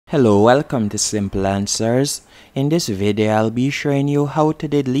Hello, welcome to Simple Answers. In this video, I'll be showing you how to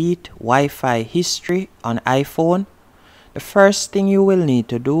delete Wi-Fi history on iPhone. The first thing you will need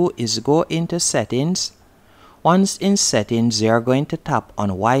to do is go into Settings. Once in Settings, you are going to tap on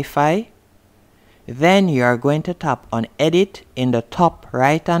Wi-Fi. Then you are going to tap on Edit in the top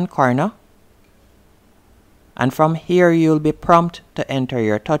right hand corner. And from here, you'll be prompted to enter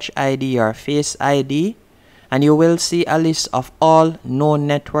your Touch ID or Face ID. And you will see a list of all known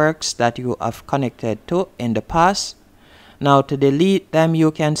networks that you have connected to in the past. Now to delete them, you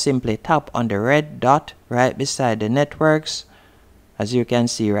can simply tap on the red dot right beside the networks, as you can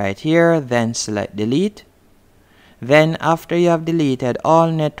see right here, then select delete. Then after you have deleted all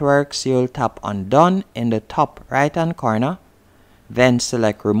networks, you'll tap on done in the top right hand corner, then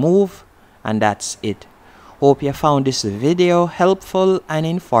select remove, and that's it. Hope you found this video helpful and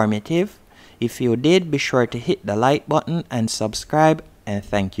informative. If you did, be sure to hit the like button and subscribe, and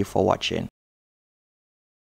thank you for watching.